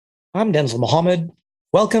I'm Denzel Mohammed.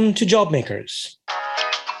 Welcome to Jobmakers.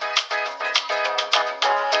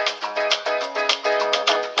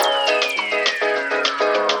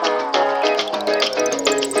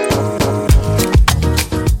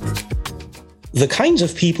 The kinds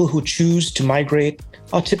of people who choose to migrate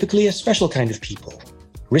are typically a special kind of people: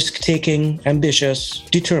 risk-taking, ambitious,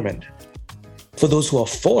 determined. For those who are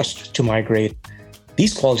forced to migrate,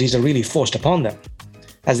 these qualities are really forced upon them,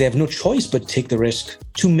 as they have no choice but take the risk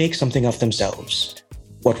to make something of themselves.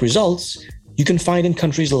 What results you can find in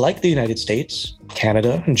countries like the United States,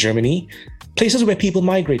 Canada, and Germany, places where people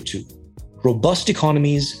migrate to. Robust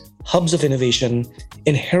economies, hubs of innovation,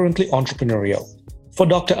 inherently entrepreneurial. For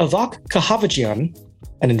Dr. Avak Kahvejian,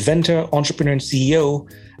 an inventor, entrepreneur, and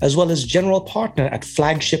CEO, as well as general partner at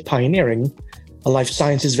Flagship Pioneering, a life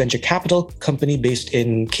sciences venture capital company based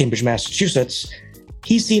in Cambridge, Massachusetts,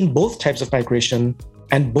 he's seen both types of migration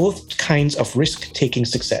and both kinds of risk-taking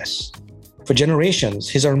success. For generations,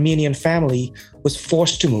 his Armenian family was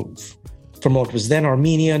forced to move from what was then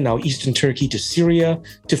Armenia, now Eastern Turkey, to Syria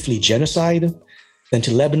to flee genocide, then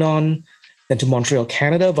to Lebanon, then to Montreal,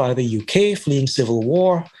 Canada via the UK, fleeing civil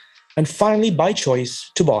war, and finally, by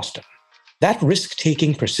choice, to Boston. That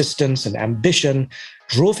risk-taking persistence and ambition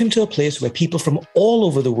drove him to a place where people from all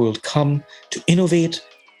over the world come to innovate,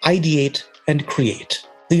 ideate, and create: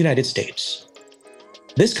 the United States.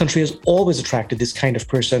 This country has always attracted this kind of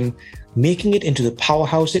person, making it into the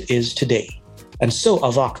powerhouse it is today. And so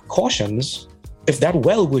Avak cautions, if that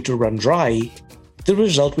well were to run dry, the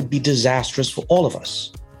result would be disastrous for all of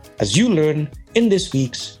us, as you learn in this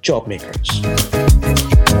week's Jobmakers.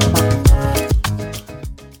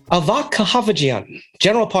 Avak Kahvejian,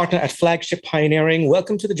 General Partner at Flagship Pioneering,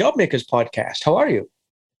 welcome to the Jobmakers podcast. How are you?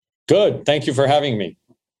 Good. Thank you for having me.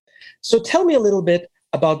 So tell me a little bit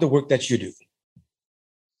about the work that you do.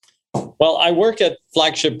 Well, I work at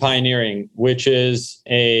Flagship Pioneering, which is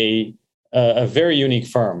a very unique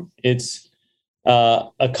firm. It's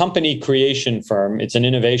a company creation firm. It's an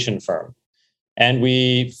innovation firm. And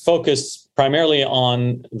we focus primarily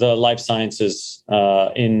on the life sciences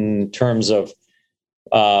in terms of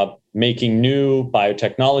making new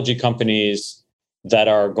biotechnology companies that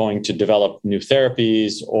are going to develop new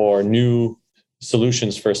therapies or new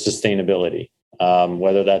solutions for sustainability,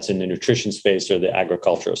 whether that's in the nutrition space or the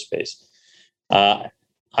agricultural space.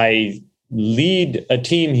 I lead a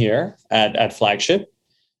team here at Flagship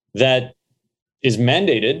that is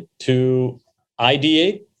mandated to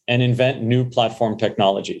ideate and invent new platform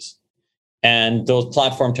technologies. And those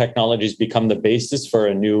platform technologies become the basis for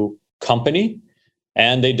a new company,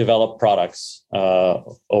 and they develop products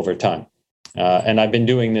over time. And I've been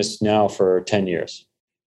doing this now for 10 years.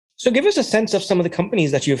 So give us a sense of some of the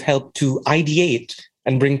companies that you've helped to ideate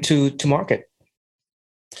and bring to market.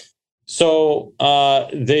 So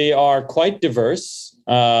they are quite diverse.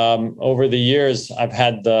 Over the years, I've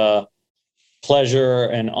had the pleasure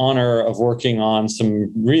and honor of working on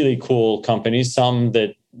some really cool companies, some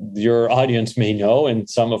that your audience may know, and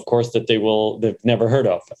some, of course, that they've never heard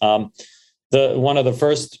of. One of the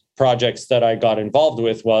first projects that I got involved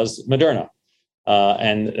with was Moderna.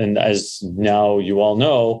 And as now you all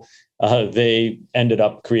know, they ended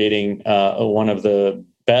up creating one of the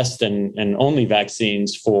best and only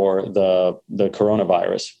vaccines for the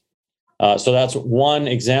coronavirus. So that's one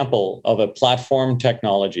example of a platform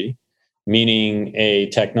technology, meaning a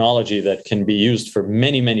technology that can be used for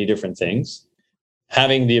many, many different things.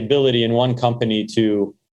 Having the ability in one company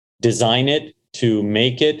to design it, to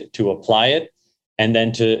make it, to apply it, and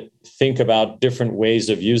then to think about different ways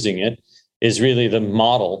of using it is really the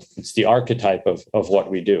model. It's the archetype of what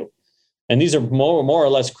we do. And these are more or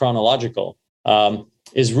less chronological.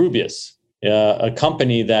 Is Rubius, a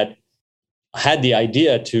company that had the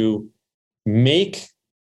idea to make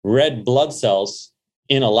red blood cells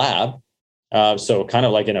in a lab, so kind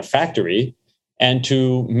of like in a factory, and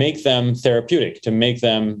to make them therapeutic, to make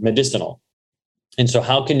them medicinal. And so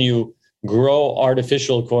how can you grow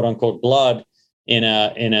artificial, quote unquote, blood in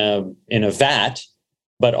a vat,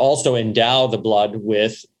 but also endow the blood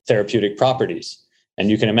with therapeutic properties? And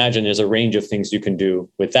you can imagine there's a range of things you can do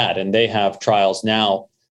with that. And they have trials now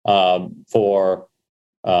for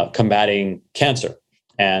combating cancer.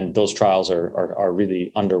 And those trials are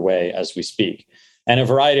really underway as we speak. And a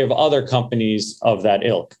variety of other companies of that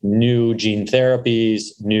ilk: new gene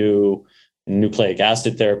therapies, new nucleic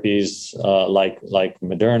acid therapies like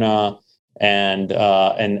Moderna,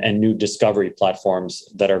 and new discovery platforms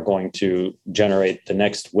that are going to generate the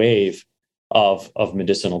next wave of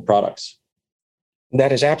medicinal products.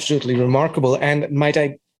 That is absolutely remarkable. And might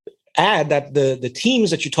I add that the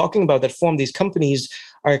teams that you're talking about that form these companies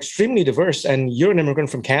are extremely diverse, and you're an immigrant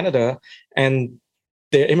from Canada, and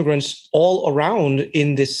there are immigrants all around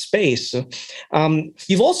in this space.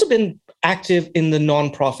 You've also been active in the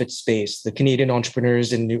nonprofit space, the Canadian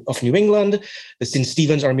Entrepreneurs of New England, the St.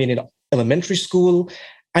 Stephen's Armenian Elementary School,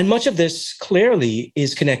 and much of this clearly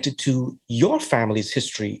is connected to your family's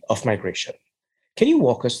history of migration. Can you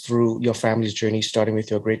walk us through your family's journey, starting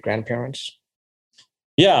with your great-grandparents?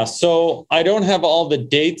 Yeah, so I don't have all the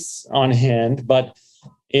dates on hand, but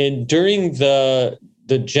during the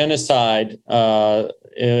genocide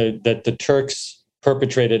that the Turks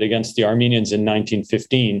perpetrated against the Armenians in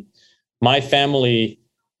 1915, my family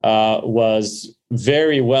was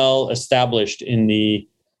very well established in the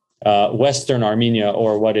Western Armenia,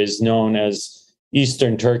 or what is known as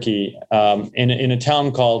Eastern Turkey, in a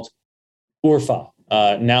town called Urfa.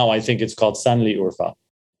 Now I think it's called Sanli Urfa.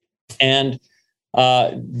 And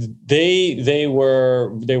they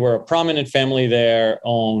were a prominent family there,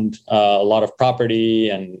 owned a lot of property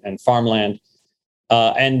and farmland.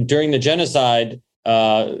 And during the genocide,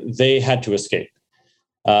 they had to escape.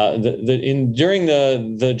 During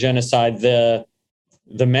the genocide, the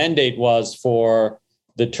mandate was for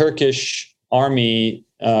the Turkish army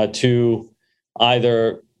to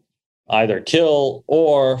either kill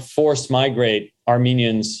or force migrate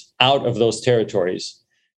Armenians out of those territories.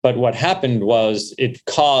 But what happened was it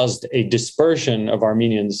caused a dispersion of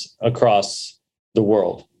Armenians across the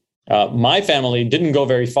world. My family didn't go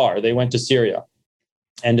very far. They went to Syria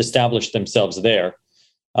and established themselves there.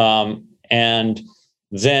 And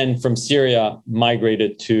then from Syria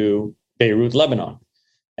migrated to Beirut, Lebanon.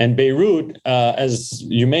 And Beirut, as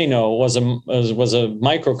you may know, was a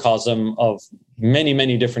microcosm of many,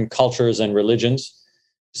 many different cultures and religions,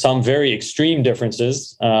 some very extreme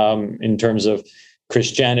differences in terms of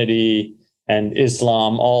Christianity and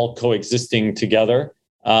Islam all coexisting together.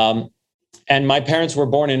 And my parents were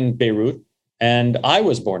born in Beirut, and I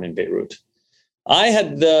was born in Beirut. I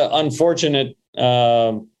had the unfortunate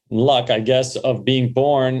luck, I guess, of being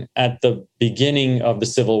born at the beginning of the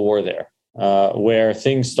civil war there, where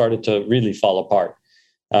things started to really fall apart.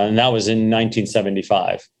 And that was in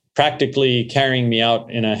 1975. Practically carrying me out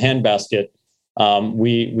in a handbasket,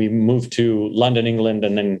 we moved to London, England,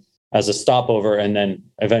 and then as a stopover, and then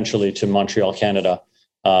eventually to Montreal, Canada,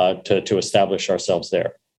 to establish ourselves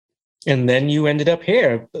there. And then you ended up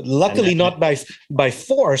here, luckily not by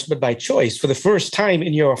force, but by choice, for the first time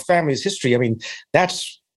in your family's history. I mean,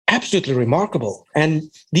 that's absolutely remarkable. And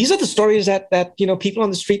these are the stories that people on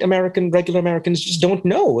the street, regular Americans, just don't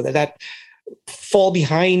know, that fall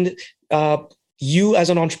behind you as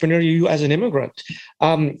an entrepreneur, you as an immigrant.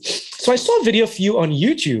 So I saw a video of you on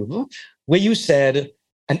YouTube where you said,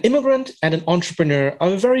 an immigrant and an entrepreneur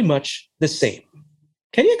are very much the same.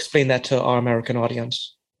 Can you explain that to our American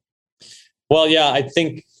audience? Well, yeah, I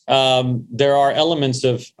think there are elements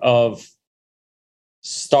of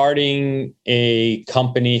starting a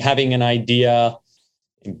company, having an idea,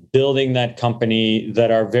 building that company that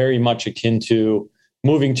are very much akin to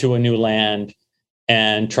moving to a new land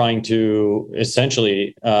and trying to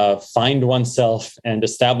essentially find oneself and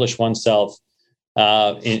establish oneself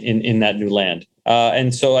in that new land.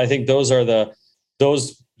 And so I think those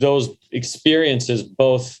experiences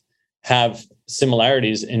both have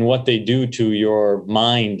similarities in what they do to your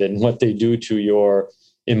mind and what they do to your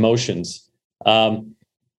emotions.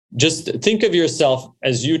 Just think of yourself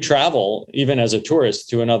as you travel, even as a tourist,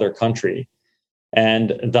 to another country,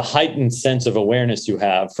 and the heightened sense of awareness you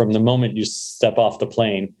have from the moment you step off the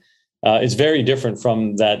plane is very different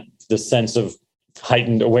from the sense of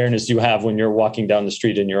heightened awareness you have when you're walking down the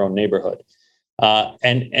street in your own neighborhood.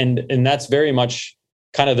 And that's very much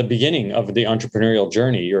kind of the beginning of the entrepreneurial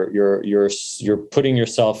journey. You're putting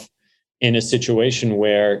yourself in a situation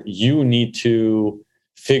where you need to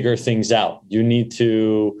figure things out. You need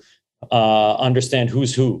to understand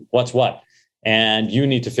who's who, what's what, and you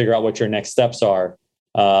need to figure out what your next steps are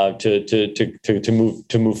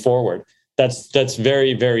to move forward. That's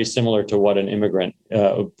very, very similar to what an immigrant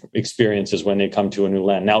experiences when they come to a new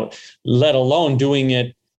land. Now, let alone doing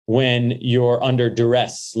it when you're under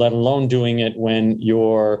duress, let alone doing it when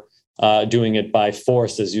you're doing it by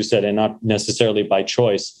force, as you said, and not necessarily by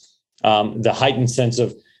choice. The heightened sense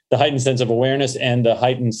of awareness and the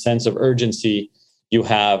heightened sense of urgency you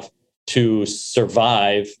have to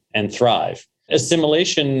survive and thrive.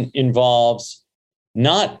 Assimilation involves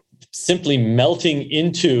not simply melting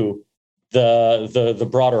into the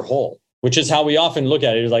broader whole, which is how we often look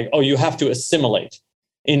at it. It's like, oh, you have to assimilate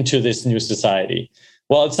into this new society.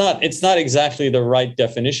 Well, it's not exactly the right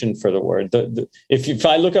definition for the word. If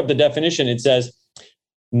I look up the definition, it says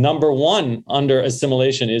number one under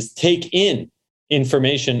assimilation is take in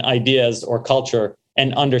information, ideas, or culture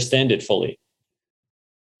and understand it fully.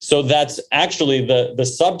 So that's actually the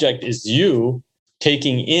subject is you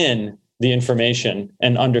taking in the information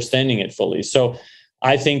and understanding it fully. So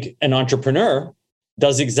I think an entrepreneur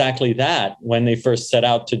does exactly that when they first set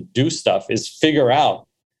out to do stuff, is figure out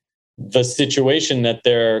the situation that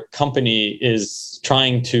their company is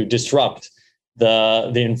trying to disrupt,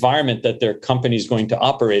 the environment that their company is going to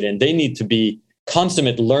operate in. They need to be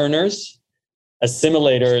consummate learners,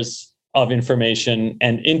 assimilators of information,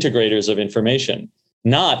 and integrators of information,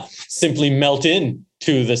 not simply melt in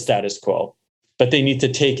to the status quo, but they need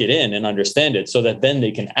to take it in and understand it so that then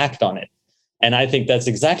they can act on it. And I think that's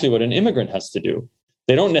exactly what an immigrant has to do.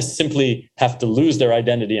 They don't simply have to lose their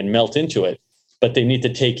identity and melt into it, but they need to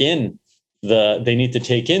take in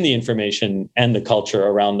the information and the culture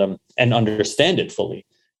around them and understand it fully.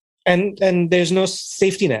 And there's no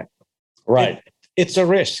safety net. Right. It's a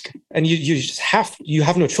risk, and you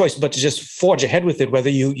have no choice but to just forge ahead with it, whether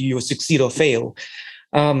you succeed or fail.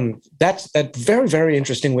 That's a very, very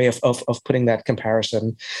interesting way of putting that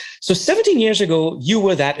comparison. So 17 years ago, you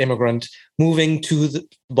were that immigrant moving to the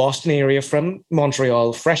Boston area from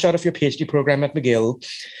Montreal, fresh out of your PhD program at McGill.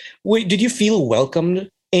 Did you feel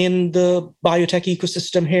welcomed in the biotech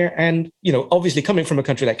ecosystem here? And, obviously coming from a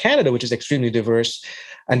country like Canada, which is extremely diverse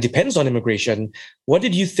and depends on immigration, what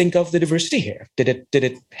did you think of the diversity here? Did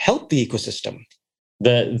it help the ecosystem?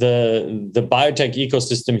 The biotech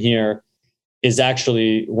ecosystem here is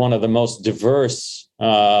actually one of the most diverse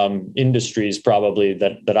industries probably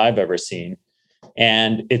that I've ever seen.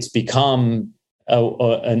 And it's become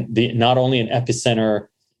not only an epicenter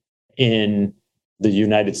in the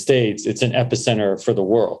United States, it's an epicenter for the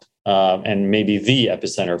world, and maybe the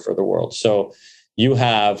epicenter for the world. So you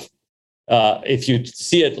have, if you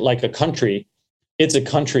see it like a country, it's a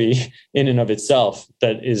country in and of itself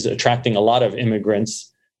that is attracting a lot of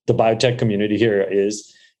immigrants. The biotech community here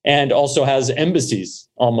is, and also has embassies,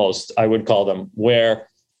 almost, I would call them, where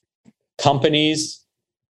companies,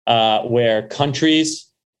 where countries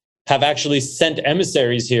have actually sent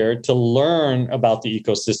emissaries here to learn about the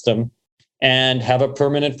ecosystem and have a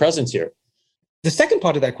permanent presence here. The second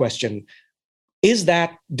part of that question, is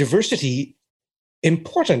that diversity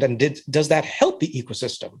important, and does that help the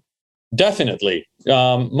ecosystem? Definitely,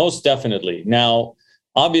 most definitely. Now,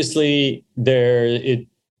 obviously, there's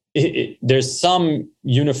some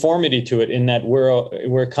uniformity to it in that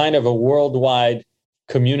we're kind of a worldwide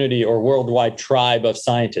community or worldwide tribe of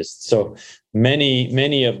scientists. So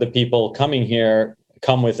many of the people coming here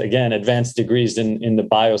come with, again, advanced degrees in the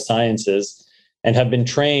biosciences and have been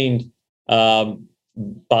trained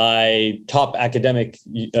by top academic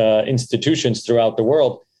institutions throughout the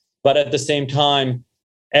world. But at the same time,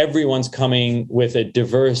 everyone's coming with a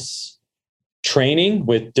diverse training,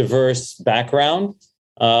 with diverse background,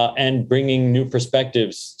 and bringing new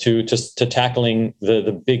perspectives to tackling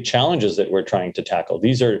the big challenges that we're trying to tackle.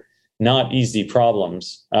 These are not easy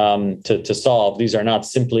problems to solve. These are not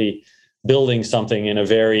simply building something in a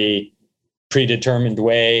very predetermined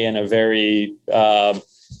way, in a very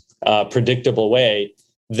predictable way.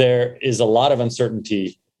 There is a lot of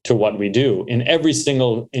uncertainty to what we do. In every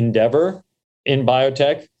single endeavor in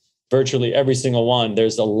biotech, virtually every single one,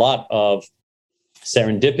 there's a lot of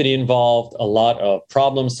serendipity involved, a lot of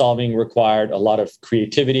problem solving required, a lot of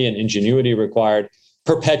creativity and ingenuity required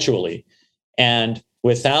perpetually. And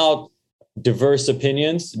without diverse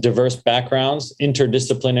opinions, diverse backgrounds,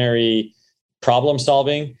 interdisciplinary problem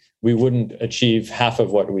solving, we wouldn't achieve half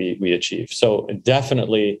of what we achieve. So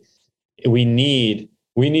definitely we need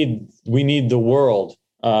the world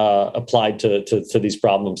applied to these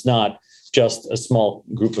problems, not just a small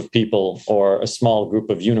group of people or a small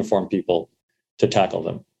group of uniformed people to tackle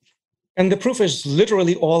them. And the proof is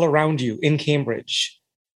literally all around you in Cambridge.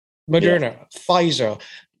 Moderna, yes. Pfizer,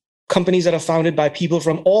 companies that are founded by people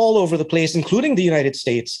from all over the place, including the United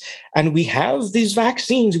States. And we have these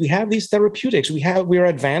vaccines, we have these therapeutics, we are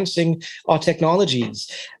advancing our technologies.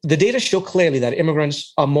 The data show clearly that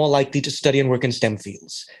immigrants are more likely to study and work in STEM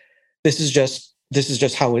fields. This is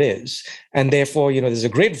just how it is. And therefore, there's a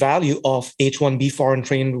great value of H-1B foreign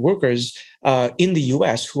trained workers in the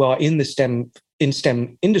US who are in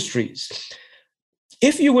STEM industries.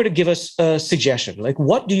 If you were to give us a suggestion, like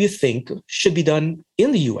what do you think should be done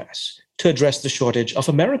in the US to address the shortage of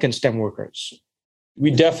American STEM workers? We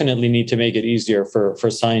definitely need to make it easier for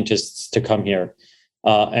scientists to come here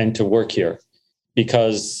and to work here,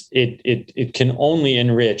 because it can only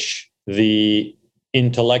enrich the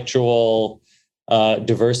intellectual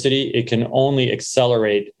diversity. It can only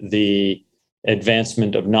accelerate the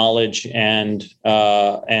advancement of knowledge and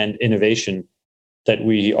innovation that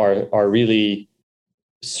we are really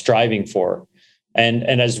striving for. And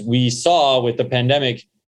as we saw with the pandemic,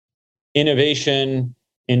 innovation,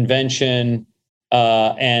 invention,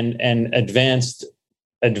 and advanced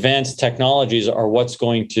technologies are what's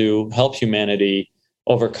going to help humanity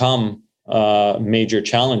overcome major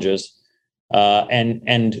challenges.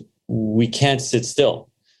 And we can't sit still.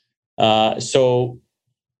 So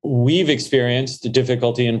we've experienced the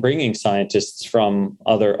difficulty in bringing scientists from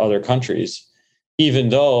other countries, even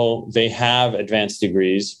though they have advanced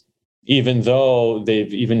degrees, even though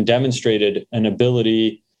they've even demonstrated an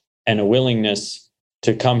ability and a willingness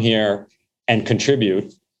to come here and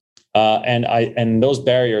contribute. And those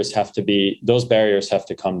barriers have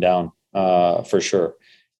to come down for sure.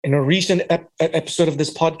 In a recent episode of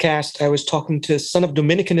this podcast, I was talking to a son of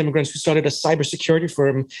Dominican immigrants who started a cybersecurity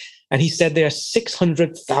firm, and he said there are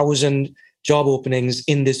 600,000 job openings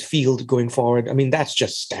in this field going forward. I mean, that's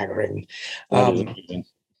just staggering.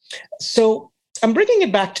 So I'm bringing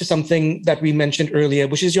it back to something that we mentioned earlier,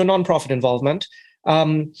 which is your nonprofit involvement.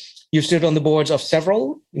 You've served on the boards of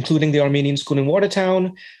several, including the Armenian School in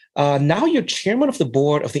Watertown. Now you're chairman of the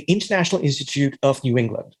board of the International Institute of New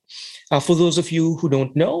England. For those of you who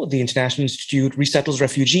don't know, the International Institute resettles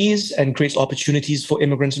refugees and creates opportunities for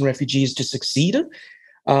immigrants and refugees to succeed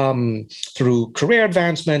through career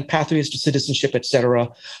advancement, pathways to citizenship, etc.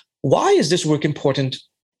 Why is this work important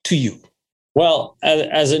to you? Well,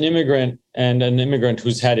 as an immigrant and an immigrant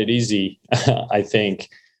who's had it easy, I think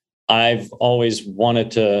I've always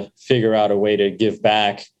wanted to figure out a way to give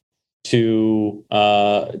back to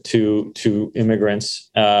immigrants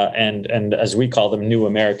and as we call them, new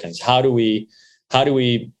Americans. How do we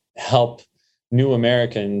help new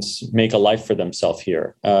Americans make a life for themselves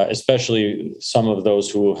here, especially some of those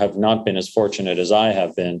who have not been as fortunate as I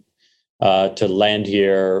have been to land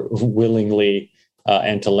here willingly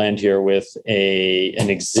and to land here with an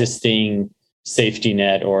existing safety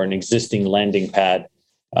net or an existing landing pad.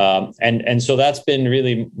 And so that's been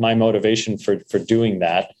really my motivation for doing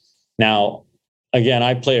that. Now, again,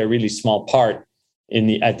 I play a really small part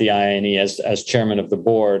at the INE as chairman of the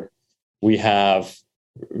board. We have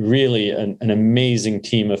really an amazing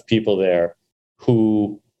team of people there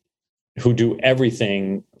who do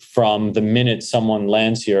everything from the minute someone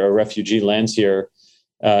lands here, a refugee lands here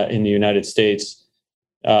in the United States,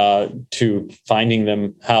 to finding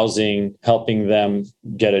them housing, helping them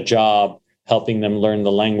get a job, helping them learn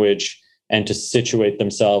the language and to situate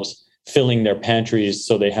themselves, filling their pantries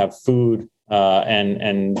so they have food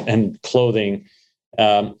and clothing.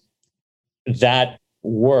 That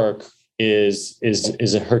work is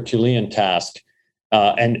a Herculean task,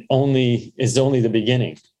 and is only the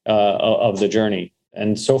beginning of the journey.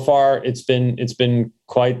 And so far, it's been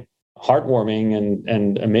quite heartwarming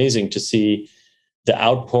and amazing to see the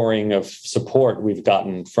outpouring of support we've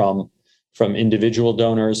gotten from individual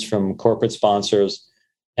donors, from corporate sponsors,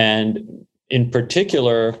 and in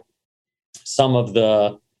particular, some of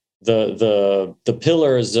the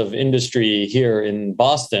pillars of industry here in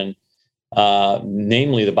Boston,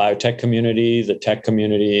 namely the biotech community, the tech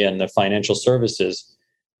community, and the financial services.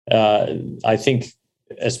 I think,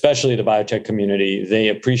 especially the biotech community, they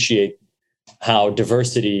appreciate how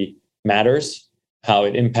diversity matters, how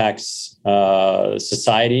it impacts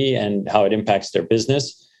society, and how it impacts their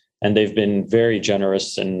business. And they've been very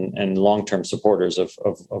generous and long-term supporters of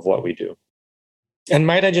what we do. And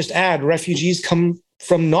might I just add, refugees come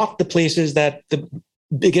from not the places that the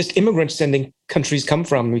biggest immigrant sending countries come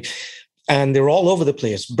from. And they're all over the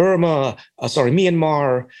place.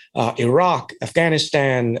 Myanmar, Iraq,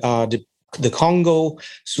 Afghanistan, the Congo,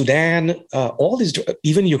 Sudan, all these,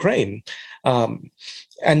 even Ukraine.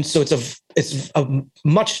 And so it's a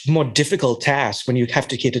much more difficult task when you have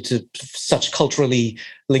to cater to such culturally,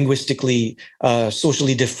 linguistically,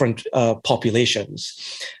 socially different populations.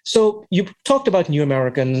 So you talked about new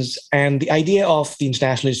Americans, and the idea of the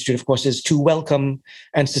International Institute, of course, is to welcome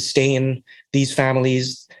and sustain these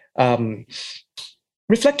families.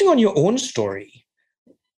 Reflecting on your own story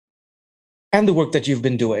and the work that you've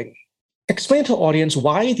been doing, explain to our audience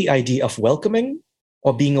why the idea of welcoming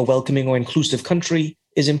or being a welcoming or inclusive country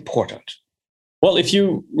is important. Well, if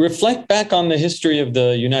you reflect back on the history of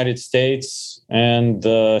the United States and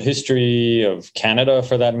the history of Canada,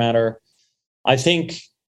 for that matter, I think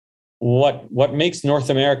what makes North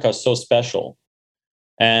America so special,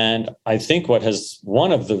 and I think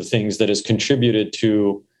one of the things that has contributed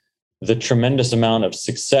to the tremendous amount of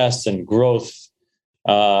success and growth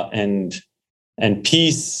and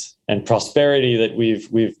peace and prosperity that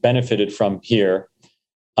we've benefited from here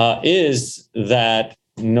is that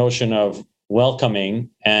notion of welcoming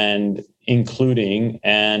and including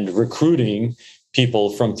and recruiting people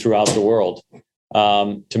from throughout the world.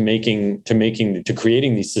 to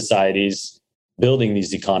creating these societies, building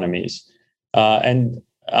these economies. And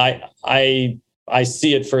I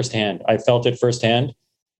see it firsthand. I felt it firsthand.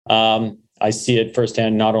 I see it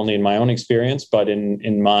firsthand, not only in my own experience, but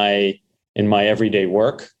in my everyday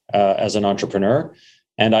work as an entrepreneur.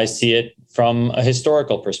 And I see it from a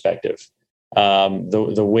historical perspective.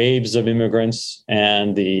 The waves of immigrants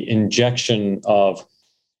and the injection of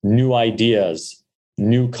new ideas,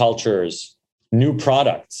 new cultures, new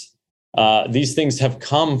products. These things have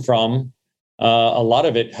come from, a lot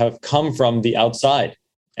of it have come from the outside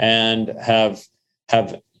and have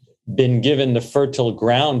been given the fertile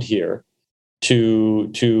ground here to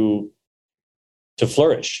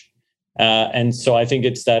flourish. And so I think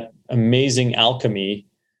it's that amazing alchemy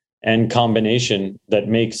and combination that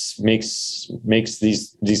makes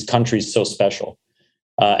these countries so special.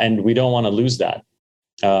 And we don't want to lose that.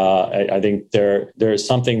 I think there is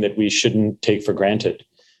something that we shouldn't take for granted.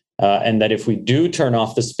 And that if we do turn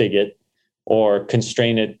off the spigot or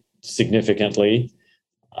constrain it significantly,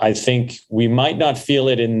 I think we might not feel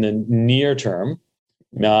it in the near term.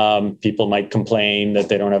 People might complain that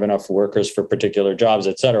they don't have enough workers for particular jobs,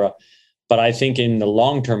 et cetera. But I think in the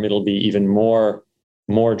long term, it'll be even more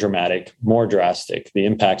dramatic, more drastic. The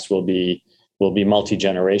impacts will be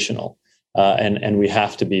multi-generational. And we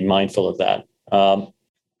have to be mindful of that.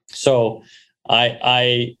 So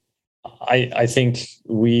I think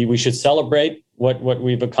we should celebrate what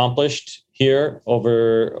we've accomplished here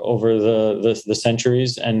over the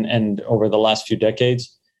centuries and over the last few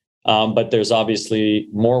decades. But there's obviously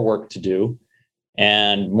more work to do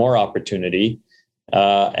and more opportunity.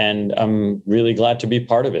 And I'm really glad to be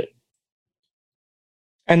part of it.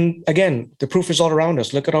 And again, the proof is all around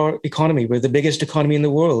us. Look at our economy. We're the biggest economy in the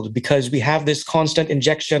world because we have this constant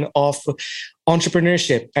injection of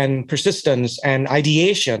entrepreneurship and persistence and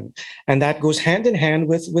ideation. And that goes hand in hand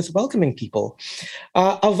with welcoming people.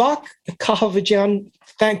 Avak Kahvejian,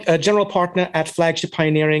 General Partner at Flagship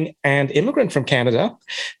Pioneering and immigrant from Canada.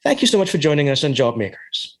 Thank you so much for joining us on Job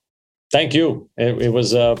Makers. Thank you. It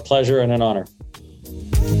was a pleasure and an honor.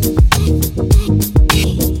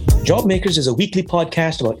 Job Makers is a weekly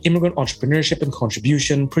podcast about immigrant entrepreneurship and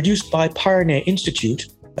contribution produced by Pioneer Institute,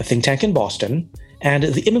 a think tank in Boston, and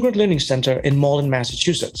the Immigrant Learning Center in Malden,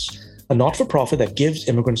 Massachusetts, a not-for-profit that gives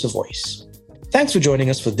immigrants a voice. Thanks for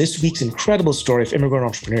joining us for this week's incredible story of immigrant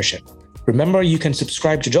entrepreneurship. Remember, you can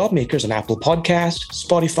subscribe to Job Makers on Apple Podcasts,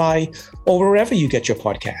 Spotify, or wherever you get your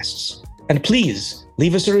podcasts. And please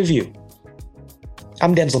leave us a review.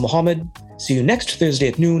 I'm Denzel Mohammed. See you next Thursday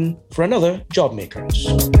at noon for another Job Makers.